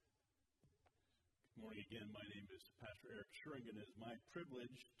morning again. My name is Pastor Eric Schuringen. It is my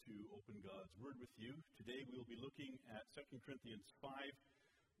privilege to open God's Word with you. Today we will be looking at 2 Corinthians 5.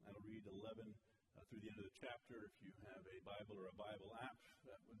 I'll read 11 through the end of the chapter. If you have a Bible or a Bible app,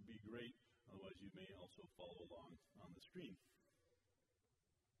 that would be great. Otherwise, you may also follow along on the screen.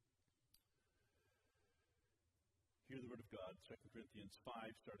 Hear the Word of God, 2 Corinthians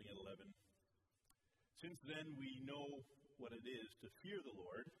 5, starting at 11. Since then we know what it is to fear the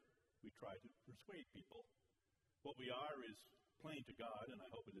Lord, we try to persuade people. What we are is plain to God, and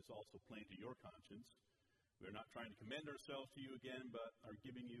I hope it is also plain to your conscience. We are not trying to commend ourselves to you again, but are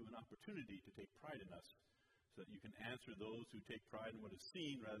giving you an opportunity to take pride in us, so that you can answer those who take pride in what is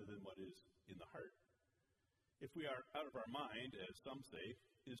seen rather than what is in the heart. If we are out of our mind, as some say,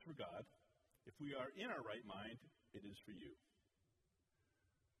 it is for God. If we are in our right mind, it is for you.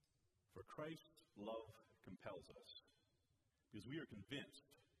 For Christ's love compels us, because we are convinced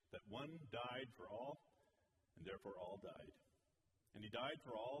that one died for all, and therefore all died. And he died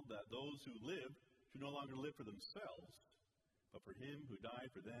for all, that those who live should no longer live for themselves, but for him who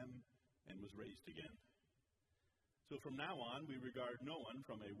died for them and was raised again. So from now on, we regard no one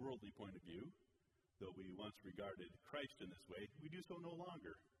from a worldly point of view. Though we once regarded Christ in this way, we do so no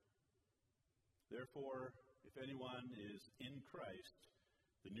longer. Therefore, if anyone is in Christ,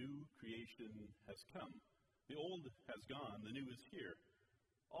 the new creation has come. The old has gone, the new is here.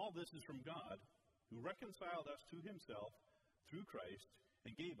 All this is from God, who reconciled us to himself through Christ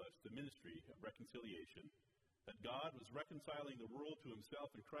and gave us the ministry of reconciliation. That God was reconciling the world to himself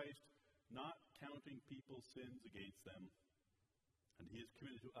in Christ, not counting people's sins against them. And he has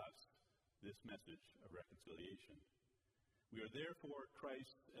committed to us this message of reconciliation. We are therefore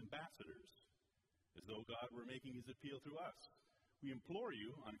Christ's ambassadors, as though God were making his appeal through us. We implore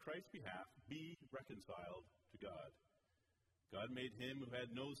you, on Christ's behalf, be reconciled to God. God made him who had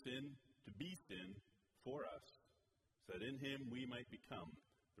no sin to be sin for us, so that in him we might become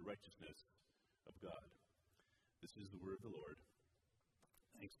the righteousness of God. This is the word of the Lord.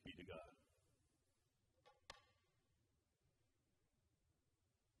 Thanks be to God.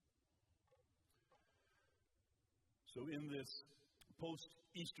 So in this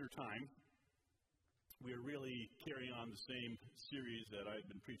post-Easter time, we are really carrying on the same series that I've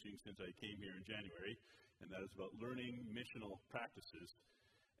been preaching since I came here in January, and that is about learning missional practices.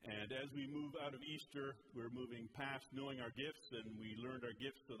 And as we move out of Easter, we're moving past knowing our gifts, and we learned our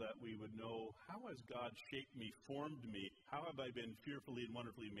gifts so that we would know, how has God shaped me, formed me? How have I been fearfully and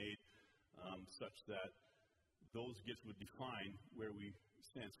wonderfully made, such that those gifts would define where we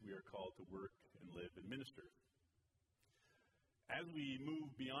sense we are called to work and live and minister. As we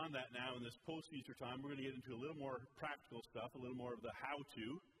move beyond that now in this post-Easter time, we're going to get into a little more practical stuff, a little more of the how-to.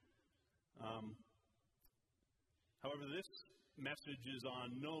 However, this message is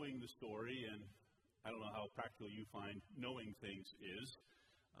on knowing the story, and I don't know how practical you find knowing things is.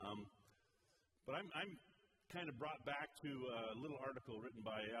 But I'm kind of brought back to a little article written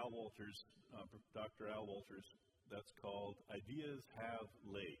by Al Wolters, Dr. Al Wolters, that's called Ideas Have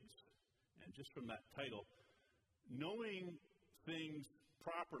Legs. And just from that title, knowing things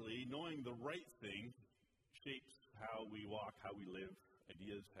properly, knowing the right thing, shapes how we walk, how we live.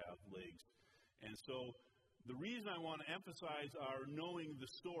 Ideas have legs. And so the reason I want to emphasize our knowing the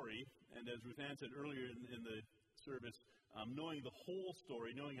story, and as Ruth Ann said earlier in the service, knowing the whole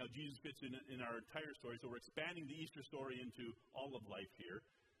story, knowing how Jesus fits in our entire story. So we're expanding the Easter story into all of life here.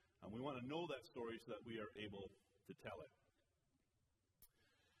 We want to know that story so that we are able to tell it.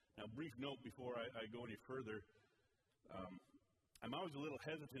 Now, brief note before I go any further. I'm always a little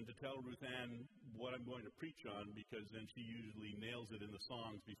hesitant to tell Ruth Ann what I'm going to preach on, because then she usually nails it in the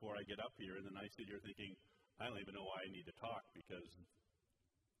songs before I get up here, and then I sit here thinking, I don't even know why I need to talk, because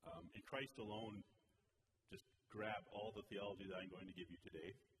in Christ alone, just grab all the theology that I'm going to give you today.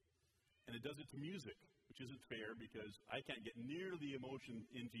 And it does it to music, which isn't fair, because I can't get near the emotion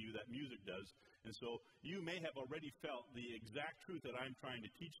into you that music does. And so you may have already felt the exact truth that I'm trying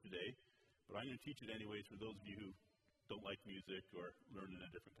to teach today, but I'm going to teach it anyways for those of you who don't like music or learn in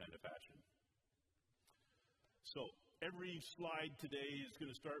a different kind of fashion. So every slide today is going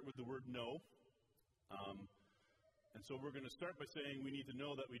to start with the word know. And so we're going to start by saying we need to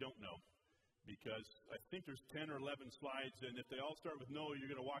know that we don't know, because I think there's 10 or 11 slides, and if they all start with no,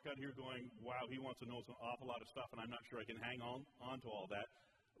 you're going to walk out here going, wow, he wants to know an awful lot of stuff, and I'm not sure I can hang on to all that.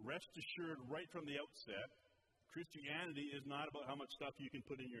 Rest assured right from the outset, Christianity is not about how much stuff you can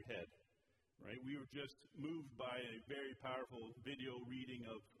put in your head. Right? We were just moved by a very powerful video reading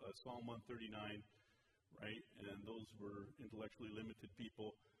of Psalm 139, right? And those were intellectually limited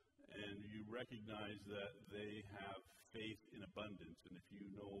people, and you recognize that they have faith in abundance. And if you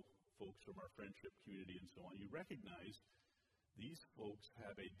know folks folks from our friendship community and so on, you recognize these folks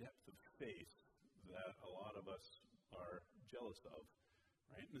have a depth of faith that a lot of us are jealous of,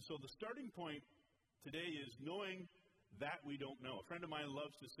 right? And so the starting point today is knowing that we don't know. A friend of mine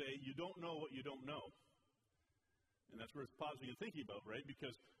loves to say, you don't know what you don't know. And that's worth pausing and thinking about, right?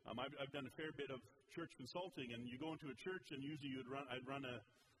 Because I've done a fair bit of church consulting, and you go into a church, and usually I'd run an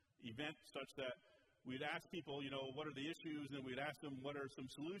event such that we'd ask people, what are the issues, and we'd ask them what are some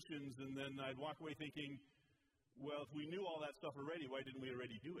solutions, and then I'd walk away thinking, well, if we knew all that stuff already, why didn't we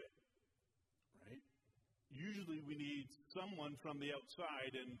already do it, right? Usually we need someone from the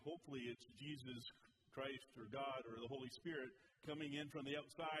outside, and hopefully it's Jesus Christ or God or the Holy Spirit coming in from the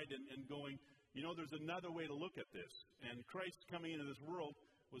outside and going, there's another way to look at this. And Christ coming into this world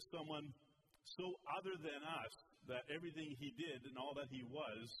was someone so other than us that everything he did and all that he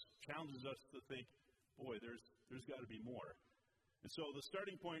was challenges us to think, boy, there's got to be more. And so the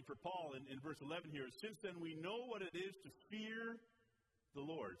starting point for Paul in verse 11 here is, since then we know what it is to fear the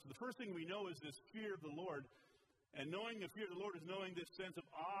Lord. So the first thing we know is this fear of the Lord. And knowing the fear of the Lord is knowing this sense of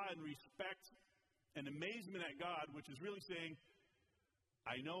awe and respect and amazement at God, which is really saying,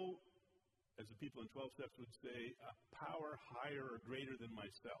 I know, as the people in 12 Steps would say, a power higher or greater than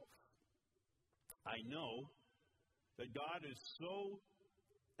myself. I know that God is so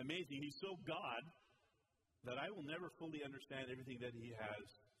amazing, he's so God, that I will never fully understand everything that he has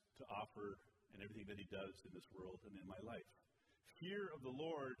to offer and everything that he does in this world and in my life. Fear of the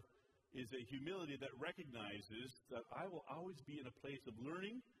Lord is a humility that recognizes that I will always be in a place of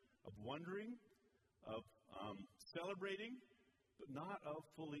learning, of wondering, of celebrating, but not of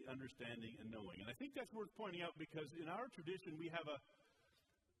fully understanding and knowing. And I think that's worth pointing out, because in our tradition we have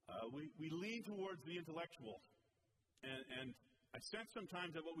we lean towards the intellectual. And I sense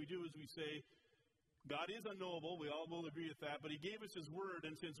sometimes that what we do is we say, God is unknowable, we all will agree with that, but he gave us his word,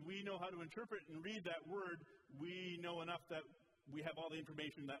 and since we know how to interpret and read that word, we know enough that we have all the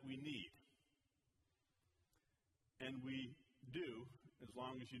information that we need. And we do, as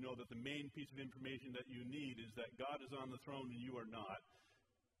long as you know that the main piece of information that you need is that God is on the throne and you are not.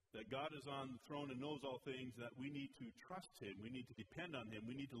 That God is on the throne and knows all things, that we need to trust him, we need to depend on him,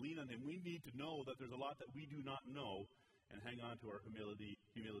 we need to lean on him, we need to know that there's a lot that we do not know, and hang on to our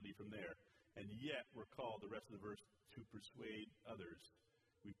humility from there. And yet we're called, the rest of the verse, to persuade others.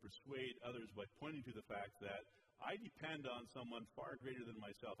 We persuade others by pointing to the fact that I depend on someone far greater than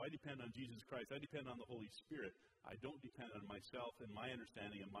myself. I depend on Jesus Christ. I depend on the Holy Spirit. I don't depend on myself and my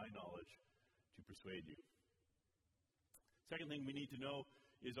understanding and my knowledge to persuade you. Second thing we need to know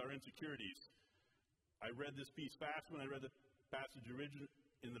is our insecurities. I read this piece fast when I read the passage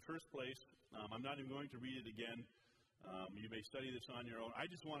in the first place. I'm not even going to read it again. You may study this on your own. I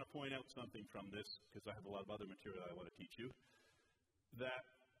just want to point out something from this, because I have a lot of other material I want to teach you. That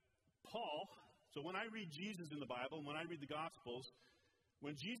Paul, so when I read Jesus in the Bible, and when I read the Gospels,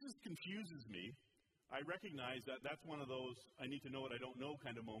 when Jesus confuses me, I recognize that that's one of those I need to know what I don't know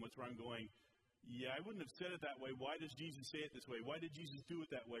kind of moments where I'm going, yeah, I wouldn't have said it that way. Why does Jesus say it this way? Why did Jesus do it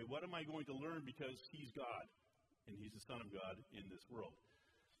that way? What am I going to learn, because he's God, and he's the Son of God in this world?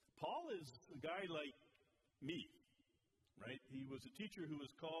 Paul is a guy like me, right? He was a teacher who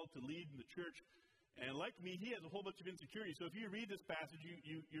was called to lead in the church. And like me, he has a whole bunch of insecurities. So if you read this passage,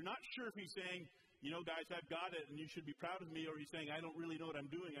 you're not sure if he's saying, guys, I've got it and you should be proud of me, or he's saying, I don't really know what I'm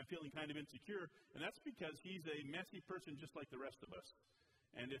doing, I'm feeling kind of insecure. And that's because he's a messy person just like the rest of us.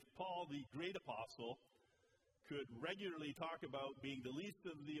 And if Paul, the great apostle, could regularly talk about being the least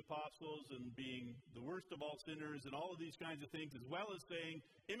of the apostles and being the worst of all sinners and all of these kinds of things, as well as saying,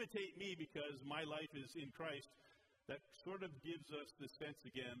 imitate me because my life is in Christ, that sort of gives us the sense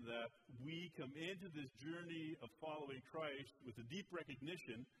again that we come into this journey of following Christ with a deep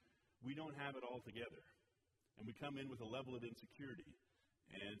recognition we don't have it all together. And we come in with a level of insecurity.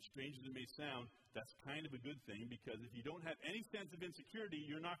 And strange as it may sound, that's kind of a good thing, because if you don't have any sense of insecurity,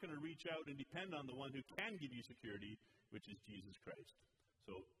 you're not going to reach out and depend on the one who can give you security, which is Jesus Christ.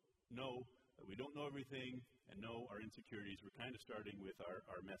 So know that we don't know everything, and know our insecurities. We're kind of starting with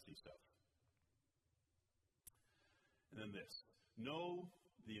our messy stuff. And then this. Know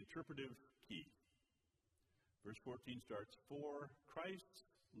the interpretive key. Verse 14 starts, for Christ's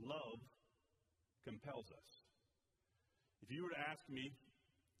love compels us. If you were to ask me,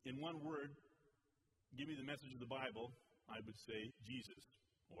 in one word, give me the message of the Bible, I would say Jesus,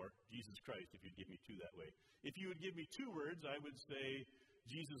 or Jesus Christ, if you'd give me two that way. If you would give me two words, I would say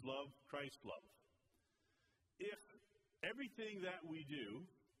Jesus love, Christ love. If everything that we do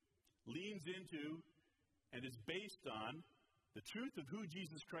leans into and is based on the truth of who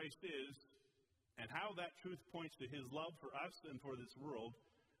Jesus Christ is and how that truth points to his love for us and for this world,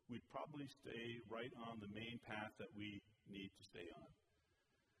 we'd probably stay right on the main path that we need to stay on.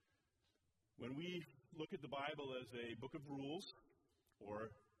 When we look at the Bible as a book of rules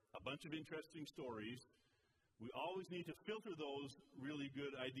or a bunch of interesting stories, we always need to filter those really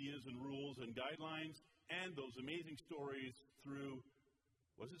good ideas and rules and guidelines and those amazing stories through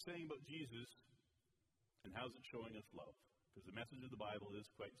what's it saying about Jesus and how's it showing us love. Because the message of the Bible is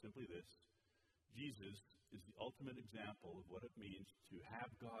quite simply this: Jesus is the ultimate example of what it means to have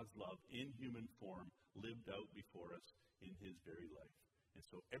God's love in human form lived out before us in his very life. And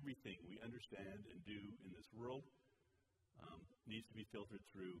so everything we understand and do in this world needs to be filtered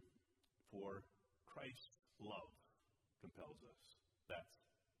through, for Christ's love compels us. That's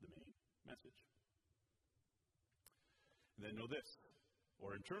the main message. And then know this,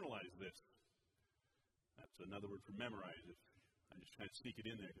 or internalize this. That's another word for memorize. I'm just trying to sneak it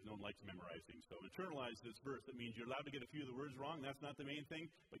in there because no one likes to memorize things. So internalize this verse. That means you're allowed to get a few of the words wrong. That's not the main thing.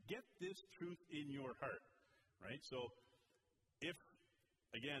 But get this truth in your heart, right? So if,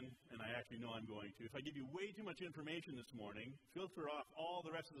 again, and I actually know I'm going to, if I give you way too much information this morning, filter off all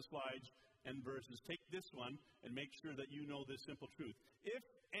the rest of the slides and verses. Take this one and make sure that you know this simple truth. If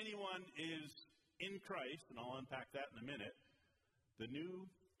anyone is in Christ, and I'll unpack that in a minute, the new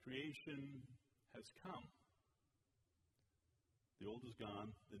creation has come. The old is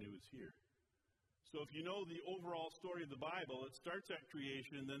gone, the new is here. So if you know the overall story of the Bible, it starts at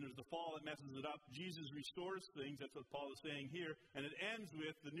creation, then there's the fall that messes it up. Jesus restores things, that's what Paul is saying here, and it ends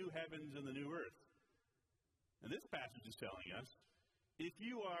with the new heavens and the new earth. And this passage is telling us, if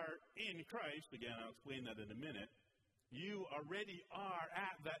you are in Christ, again, I'll explain that in a minute, you already are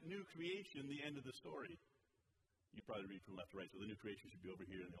at that new creation, the end of the story. You probably read from left to right, so the new creation should be over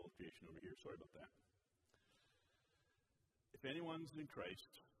here and the old creation over here. Sorry about that. If anyone's in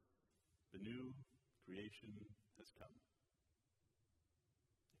Christ, the new creation has come.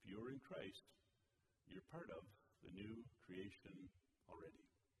 If you're in Christ, you're part of the new creation already.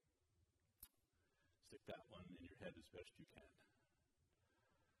 Stick that one in your head as best you can.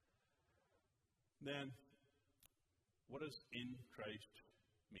 Then, what does in Christ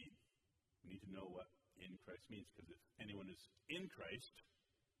mean? We need to know what in Christ means, because if anyone is in Christ,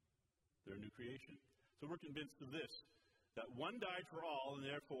 they're a new creation. So we're convinced of this, that one died for all, and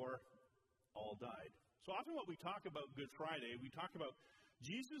therefore all died. So often what we talk about Good Friday, we talk about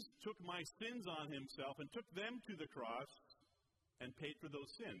Jesus took my sins on himself and took them to the cross and paid for those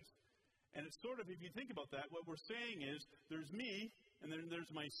sins. And it's sort of, if you think about that, what we're saying is, there's me, and then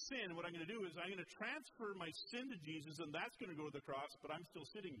there's my sin. What I'm going to do is I'm going to transfer my sin to Jesus, and that's going to go to the cross, but I'm still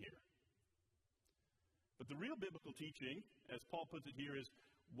sitting here. But the real biblical teaching, as Paul puts it here, is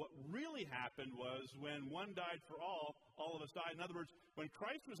what really happened was when one died for all of us died. In other words, when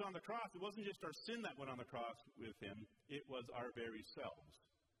Christ was on the cross, it wasn't just our sin that went on the cross with him, it was our very selves.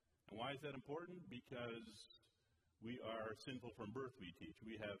 And why is that important? Because we are sinful from birth, we teach.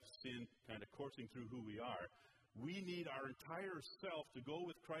 We have sin kind of coursing through who we are. We need our entire self to go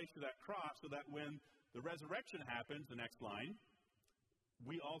with Christ to that cross so that when the resurrection happens, the next line,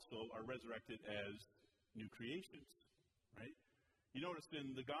 we also are resurrected as new creations, right? You noticed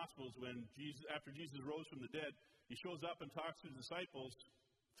in the Gospels when Jesus, after Jesus rose from the dead, he shows up and talks to the disciples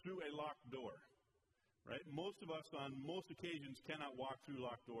through a locked door, right? Most of us on most occasions cannot walk through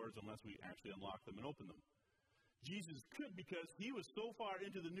locked doors unless we actually unlock them and open them. Jesus could, because he was so far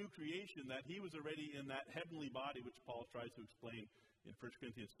into the new creation that he was already in that heavenly body, which Paul tries to explain in 1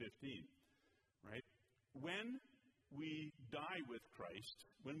 Corinthians 15, right? When we die with Christ,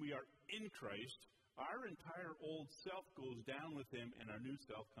 when we are in Christ, our entire old self goes down with him and our new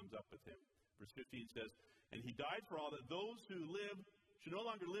self comes up with him. Verse 15 says, and he died for all, that those who live should no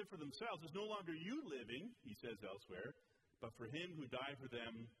longer live for themselves. It's no longer you living, he says elsewhere, but for him who died for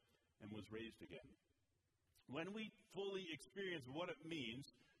them and was raised again. When we fully experience what it means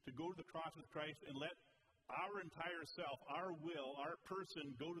to go to the cross with Christ and let our entire self, our will, our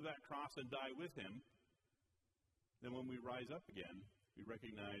person go to that cross and die with him, then when we rise up again, we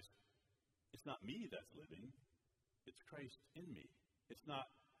recognize it's not me that's living, it's Christ in me. It's not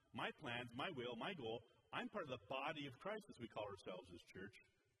my plans, my will, my goal. I'm part of the body of Christ, as we call ourselves as church.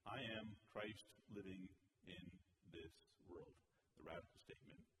 I am Christ living in this world. The radical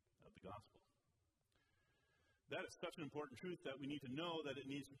statement of the gospel. That is such an important truth that we need to know that it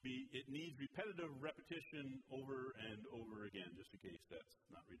needs repetitive repetition over and over again, just in case that's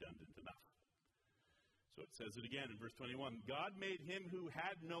not redundant enough. So it says it again in verse 21. God made him who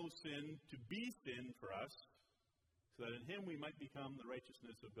had no sin to be sin for us, so that in him we might become the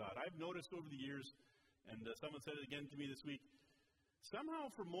righteousness of God. I've noticed over the years, and someone said it again to me this week, Somehow,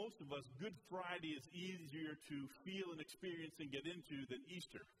 for most of us, Good Friday is easier to feel and experience and get into than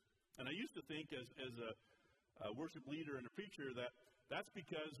Easter. And I used to think, as a worship leader and a preacher, that that's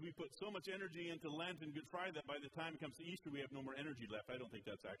because we put so much energy into Lent and Good Friday that by the time it comes to Easter, we have no more energy left. I don't think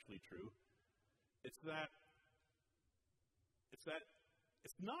that's actually true. It's not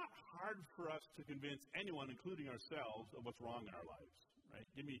hard for us to convince anyone, including ourselves, of what's wrong in our lives. Right?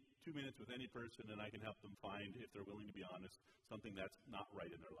 Give me 2 minutes with any person and I can help them find, if they're willing to be honest, something that's not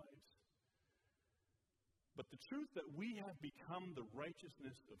right in their lives. But the truth that we have become the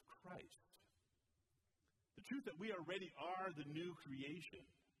righteousness of Christ, the truth that we already are the new creation,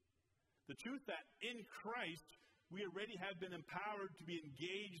 the truth that in Christ we already have been empowered to be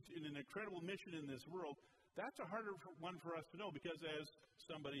engaged in an incredible mission in this world, that's a harder one for us to know, because as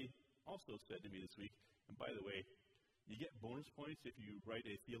somebody also said to me this week, and by the way, you get bonus points if you write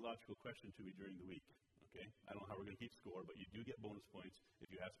a theological question to me during the week. Okay? I don't know how we're going to keep score, but you do get bonus points if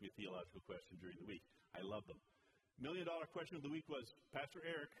you ask me a theological question during the week. I love them. $1 million question of the week was, Pastor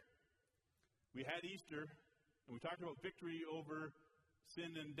Eric, we had Easter, and we talked about victory over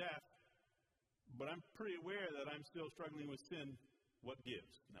sin and death, but I'm pretty aware that I'm still struggling with sin. What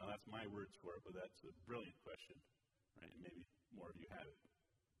gives? Now, that's my words for it, but that's a brilliant question. Right? Maybe more of you have it.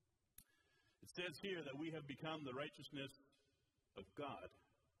 It says here that we have become the righteousness of God,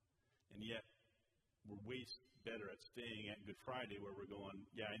 and yet we're way better at staying at Good Friday where we're going,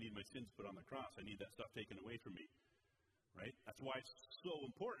 yeah, I need my sins put on the cross. I need that stuff taken away from me. Right? That's why it's so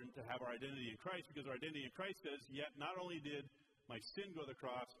important to have our identity in Christ, because our identity in Christ says, yet not only did my sin go to the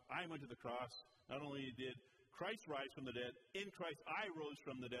cross, I went to the cross. Not only did Christ rise from the dead, in Christ I rose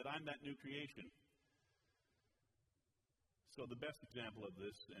from the dead. I'm that new creation. So the best example of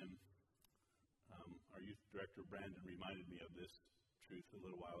this, and our youth director, Brandon, reminded me of this truth a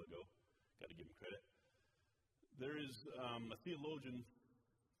little while ago. Got to give him credit. There is a theologian,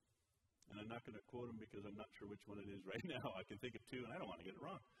 and I'm not going to quote him because I'm not sure which one it is right now. I can think of two, and I don't want to get it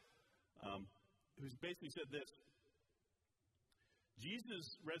wrong. Who's basically said this: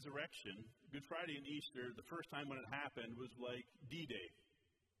 Jesus' resurrection, Good Friday and Easter, the first time when it happened was like D-Day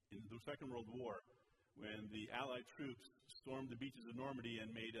in the Second World War, when the Allied troops stormed the beaches of Normandy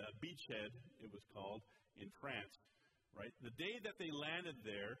and made a beachhead, it was called, in France. Right? The day that they landed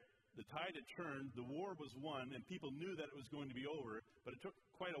there, the tide had turned, the war was won, and people knew that it was going to be over, but it took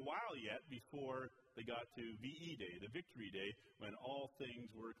quite a while yet before they got to VE Day, the Victory Day, when all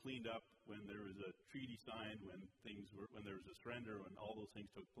things were cleaned up, when there was a treaty signed, when there was a surrender, when all those things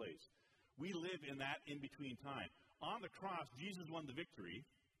took place. We live in that in-between time. On the cross, Jesus won the victory.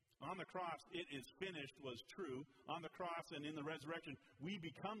 On the cross, it is finished was true. On the cross and in the resurrection, we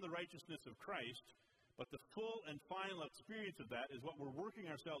become the righteousness of Christ. But the full and final experience of that is what we're working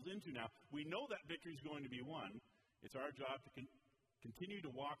ourselves into now. We know that victory is going to be won. It's our job to continue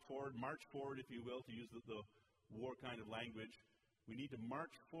to walk forward, march forward, if you will, to use the war kind of language. We need to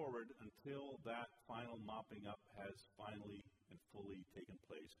march forward until that final mopping up has finally and fully taken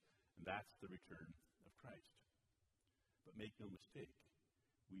place. And that's the return of Christ. But make no mistake,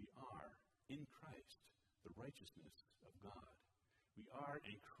 we are in Christ the righteousness of God. We are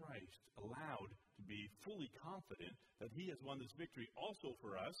in Christ allowed to be fully confident that He has won this victory also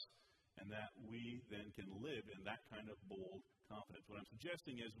for us, and that we then can live in that kind of bold confidence. What I'm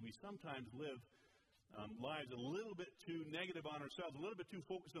suggesting is we sometimes live lives a little bit too negative on ourselves, a little bit too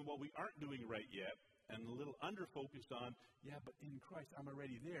focused on what we aren't doing right yet, and a little under-focused on, yeah, but in Christ, I'm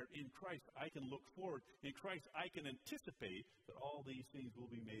already there. In Christ, I can look forward. In Christ, I can anticipate that all these things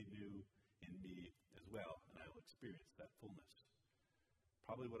will be made new in me as well, and I will experience that fullness.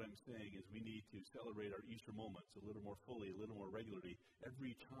 Probably what I'm saying is we need to celebrate our Easter moments a little more fully, a little more regularly.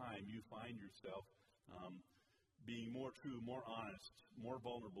 Every time you find yourself being more true, more honest, more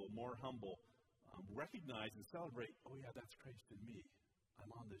vulnerable, more humble, recognize and celebrate, oh yeah, that's Christ in me.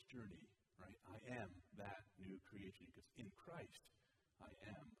 I'm on this journey. Right? I am that new creation, because in Christ, I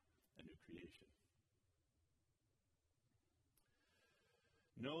am a new creation.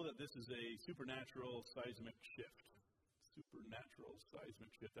 Know that this is a supernatural seismic shift. Supernatural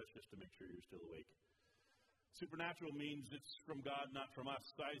seismic shift. That's just to make sure you're still awake. Supernatural means it's from God, not from us.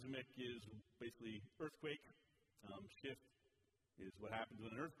 Seismic is basically earthquake. Shift is what happens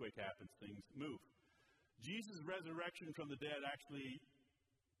when an earthquake happens. Things move. Jesus' resurrection from the dead actually,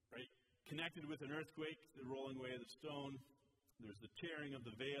 right, connected with an earthquake, the rolling away of the stone. There's the tearing of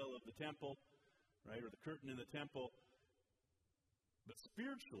the veil of the temple, right, or the curtain in the temple. But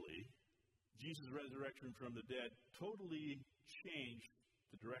spiritually, Jesus' resurrection from the dead totally changed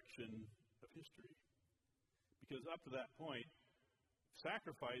the direction of history. Because up to that point,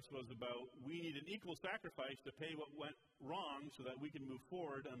 sacrifice was about, we need an equal sacrifice to pay what wrong so that we can move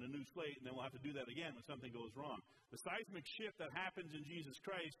forward on a new slate, and then we'll have to do that again when something goes wrong. The seismic shift that happens in Jesus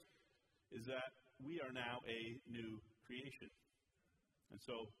Christ is that we are now a new creation. And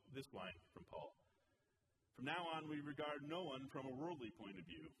so, this line from Paul. From now on, we regard no one from a worldly point of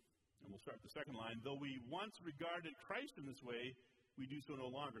view. And we'll start the second line. Though we once regarded Christ in this way, we do so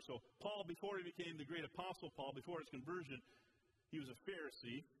no longer. So Paul, before he became the great apostle Paul, before his conversion, he was a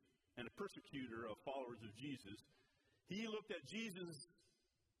Pharisee and a persecutor of followers of Jesus. He looked at Jesus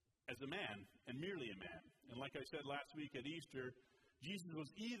as a man and merely a man. And like I said last week at Easter, Jesus was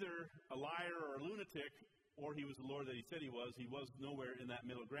either a liar or a lunatic, or he was the Lord that he said he was. He was nowhere in that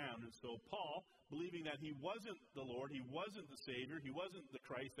middle ground. And so Paul, believing that he wasn't the Lord, he wasn't the Savior, he wasn't the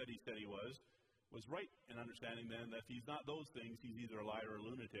Christ that he said he was right in understanding then that if he's not those things, he's either a liar or a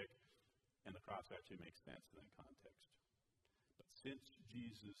lunatic. And the cross actually makes sense in that context. But since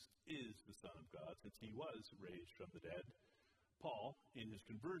Jesus is the Son of God, since he was raised from the dead, Paul, in his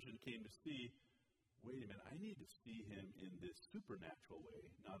conversion, came to see, wait a minute, I need to see him in this supernatural way,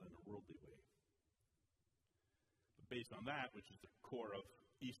 not in a worldly way. But based on that, which is the core of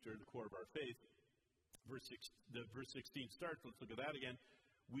Easter, the core of our faith, verse 16 starts. Let's look at that again.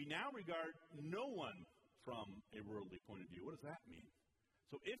 We now regard no one from a worldly point of view. What does that mean?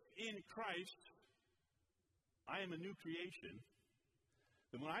 So if in Christ I am a new creation,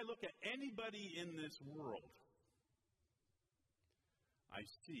 then when I look at anybody in this world, I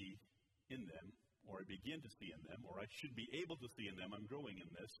see in them, or I begin to see in them, or I should be able to see in them, I'm growing in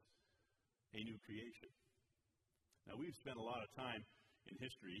this, a new creation. Now we've spent a lot of time in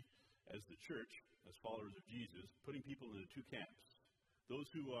history as the church, as followers of Jesus, putting people into two camps. Those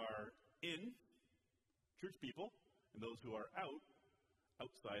who are in, church people, and those who are out,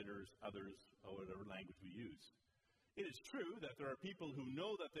 outsiders, others, or whatever language we use. It is true that there are people who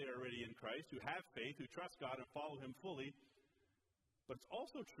know that they are already in Christ, who have faith, who trust God and follow him fully. But it's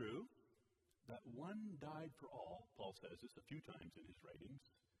also true that one died for all, Paul says this a few times in his writings,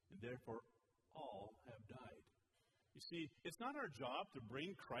 and therefore all have died. You see, it's not our job to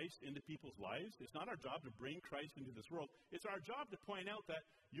bring Christ into people's lives. It's not our job to bring Christ into this world. It's our job to point out that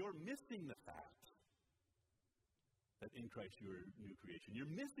you're missing the fact that in Christ you are a new creation.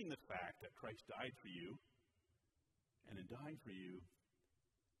 You're missing the fact that Christ died for you, and in dying for you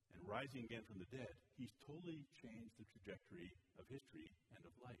and rising again from the dead, he's totally changed the trajectory of history and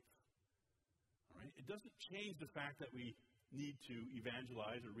of life. All right? It doesn't change the fact that we need to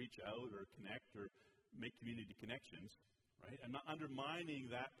evangelize or reach out or connect or make community connections, right? I'm not undermining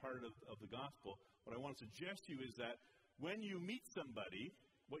that part of the gospel. What I want to suggest to you is that when you meet somebody,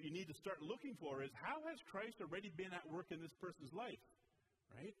 what you need to start looking for is, how has Christ already been at work in this person's life,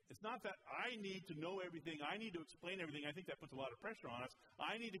 right? It's not that I need to know everything, I need to explain everything. I think that puts a lot of pressure on us.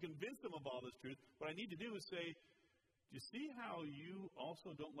 I need to convince them of all this truth. What I need to do is say, do you see how you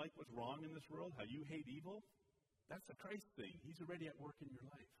also don't like what's wrong in this world? How you hate evil? That's a Christ thing. He's already at work in your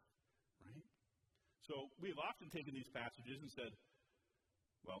life, right? So we have often taken these passages and said,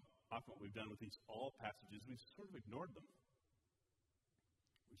 well, often what we've done with these all passages, we've sort of ignored them.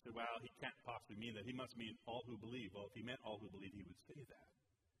 We said, well, he can't possibly mean that. He must mean all who believe. Well, if he meant all who believe, he would say that.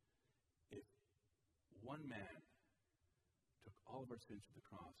 If one man took all of our sins to the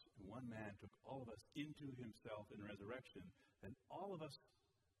cross, and one man took all of us into himself in resurrection, then all of us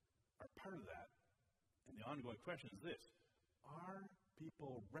are part of that. And the ongoing question is this: are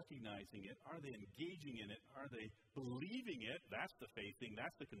people recognizing it? Are they engaging in it? Are they believing it? That's the faith thing.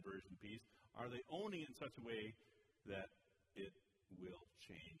 That's the conversion piece. Are they owning it in such a way that it will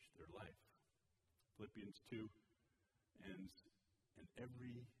change their life? Philippians 2 ends, and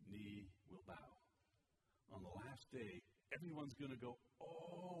every knee will bow. On the last day, everyone's going to go,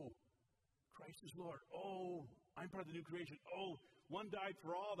 oh, Christ is Lord. Oh, I'm part of the new creation. Oh, one died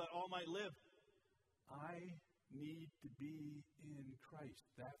for all that all might live. I need to be in Christ.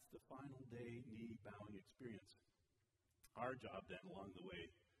 That's the final day knee-bowing experience. Our job then along the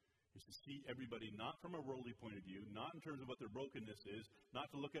way is to see everybody not from a worldly point of view, not in terms of what their brokenness is, not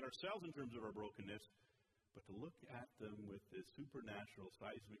to look at ourselves in terms of our brokenness, but to look at them with this supernatural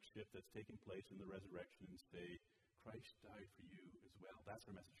seismic shift that's taken place in the resurrection and say, Christ died for you as well. That's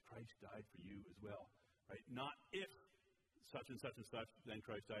our message. Christ died for you as well. Right? Not if such and such and such, then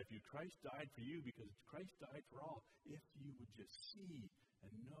Christ died for you. Christ died for you because Christ died for all. If you would just see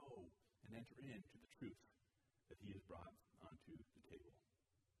and know and enter into the truth that he has brought onto the table.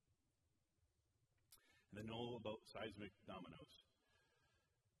 And then know about seismic dominoes.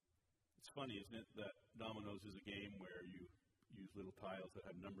 It's funny, isn't it, that dominoes is a game where you use little tiles that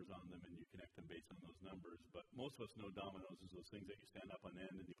have numbers on them and you connect them based on those numbers. But most of us know dominoes is those things that you stand up on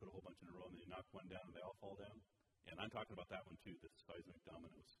end and you put a whole bunch in a row and then you knock one down and they all fall down. And I'm talking about that one too, the seismic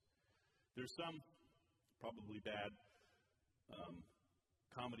dominoes. There's some probably bad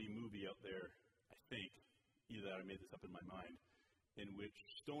comedy movie out there, I think, either that or I made this up in my mind, in which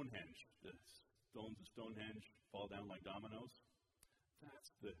Stonehenge, the stones of Stonehenge fall down like dominoes.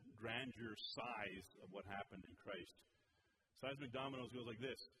 That's the grandeur size of what happened in Christ. Seismic dominoes goes like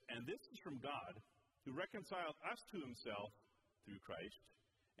this. And this is from God, who reconciled us to himself through Christ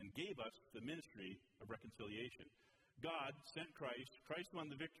and gave us the ministry of reconciliation. God sent Christ. Christ won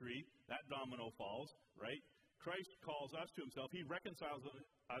the victory. That domino falls, right? Christ calls us to himself. He reconciles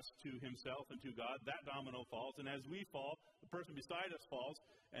us to himself and to God. That domino falls. And as we fall, the person beside us falls.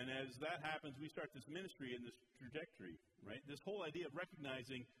 And as that happens, we start this ministry and this trajectory, right? This whole idea of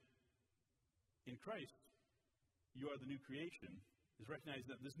recognizing in Christ, you are the new creation, is recognizing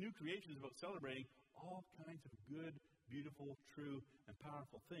that this new creation is about celebrating all kinds of good, beautiful, true, and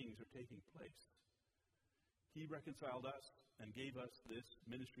powerful things are taking place. He reconciled us and gave us this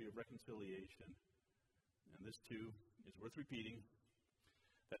ministry of reconciliation. And this, too, is worth repeating,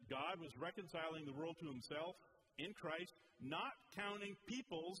 that God was reconciling the world to himself in Christ, not counting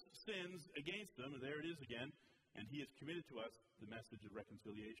people's sins against them. And there it is again. And he has committed to us the message of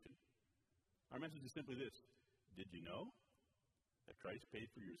reconciliation. Our message is simply this. Did you know that Christ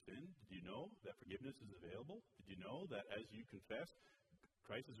paid for your sin? Did you know that forgiveness is available? Did you know that as you confess,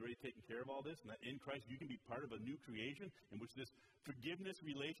 Christ has already taken care of all this, and that in Christ you can be part of a new creation in which this forgiveness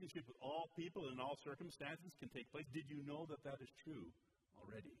relationship with all people and in all circumstances can take place? Did you know that that is true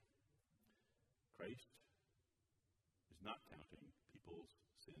already? Christ is not counting people's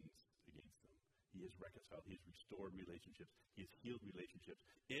sins against them. He has reconciled. He has restored relationships. He has healed relationships.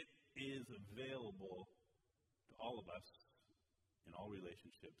 It is available to all of us in all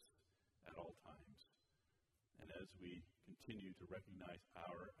relationships at all times. And as we continue to recognize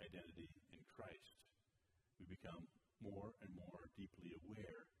our identity in Christ, we become more and more deeply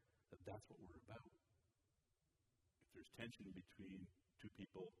aware that that's what we're about. If there's tension between two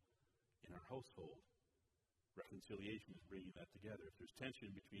people in our household, reconciliation is bringing that together. If there's tension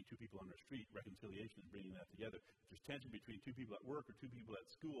between two people on our street, reconciliation is bringing that together. If there's tension between two people at work or two people at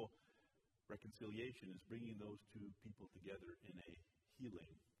school, reconciliation is bringing those two people together in a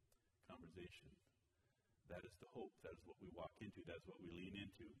healing conversation. That is the hope. That is what we walk into. That is what we lean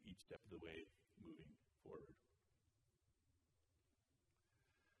into each step of the way moving forward.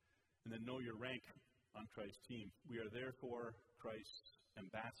 And then know your rank on Christ's team. We are therefore Christ's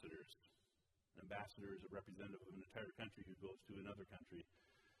ambassadors. An ambassador is a representative of an entire country who goes to another country.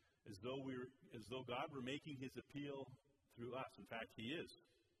 As though God were making his appeal through us. In fact, he is.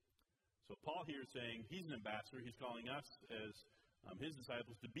 So Paul here is saying he's an ambassador. He's calling us as his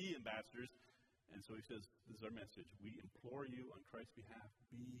disciples to be ambassadors. And so he says, this is our message. We implore you on Christ's behalf,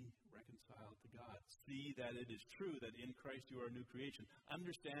 be reconciled to God. See that it is true that in Christ you are a new creation.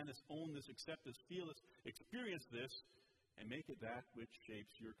 Understand this, own this, accept this, feel this, experience this, and make it that which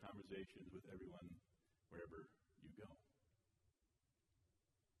shapes your conversations with everyone wherever you go.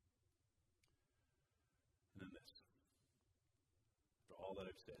 And then this. For all that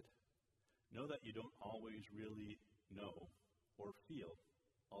I've said, know that you don't always really know or feel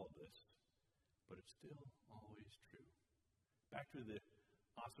all of this. But it's still always true. Back to the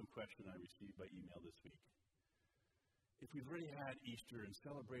awesome question I received by email this week. If we've already had Easter and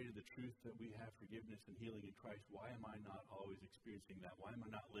celebrated the truth that we have forgiveness and healing in Christ, why am I not always experiencing that? Why am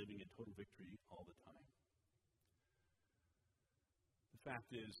I not living in total victory all the time? The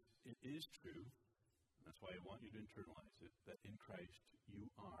fact is, it is true. That's why I want you to internalize it, that in Christ you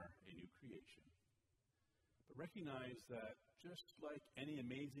are a new creation. But recognize that just like any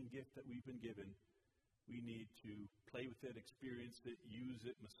amazing gift that we've been given, we need to play with it, experience it, use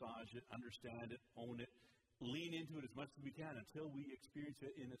it, massage it, understand it, own it, lean into it as much as we can until we experience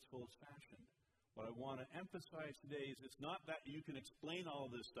it in its fullest fashion. What I want to emphasize today is it's not that you can explain all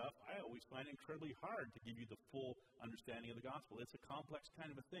of this stuff. I always find it incredibly hard to give you the full understanding of the gospel. It's a complex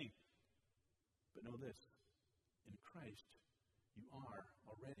kind of a thing. But know this, in Christ, you are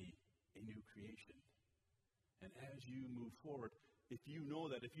already a new creation. And as you move forward, if you know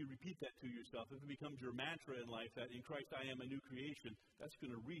that, if you repeat that to yourself, if it becomes your mantra in life that in Christ I am a new creation, that's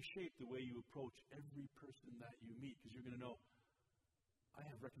going to reshape the way you approach every person that you meet. Because you're going to know, I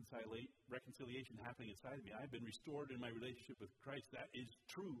have reconciliation happening inside of me. I've been restored in my relationship with Christ. That is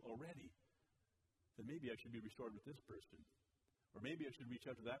true already. Then maybe I should be restored with this person. Or maybe I should reach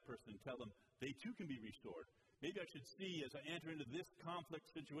out to that person and tell them they too can be restored. Maybe I should see as I enter into this conflict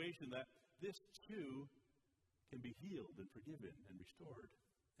situation that this too can be healed and forgiven and restored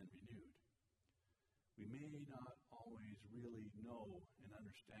and renewed. We may not always always really know and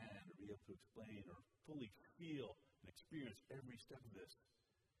understand or be able to explain or fully feel and experience every step of this.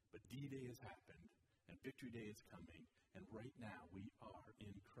 But D-Day has happened, and Victory Day is coming, and right now we are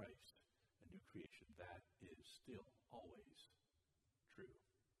in Christ, a new creation. That is still always true.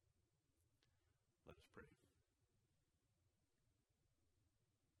 Let us pray.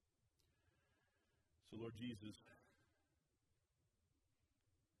 So, Lord Jesus,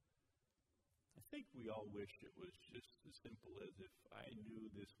 I think we all wish it was just as simple as if I knew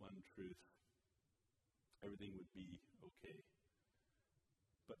this one truth, everything would be okay.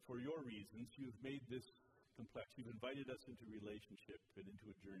 But for your reasons, you've made this complex. You've invited us into relationship and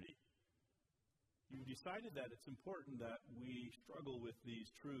into a journey. You've decided that it's important that we struggle with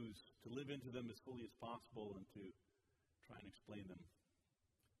these truths, to live into them as fully as possible and to try and explain them.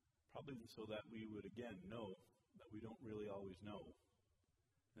 Probably so that we would, again, know that we don't really always know,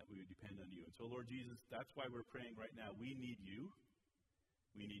 that we would depend on you. And so, Lord Jesus, that's why we're praying right now. We need you.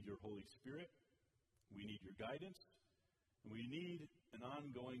 We need your Holy Spirit. We need your guidance. And we need an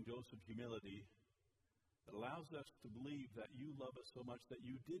ongoing dose of humility that allows us to believe that you love us so much that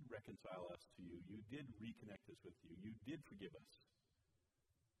you did reconcile us to you. You did reconnect us with you. You did forgive us.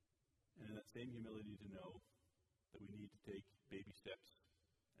 And in that same humility to know that we need to take baby steps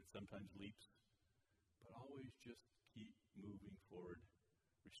and sometimes leaps, but always just keep moving forward,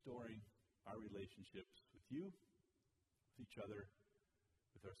 restoring our relationships with you, with each other,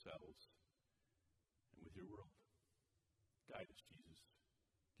 with ourselves, and with your world. Guide us, Jesus.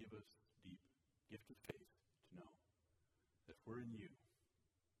 Give us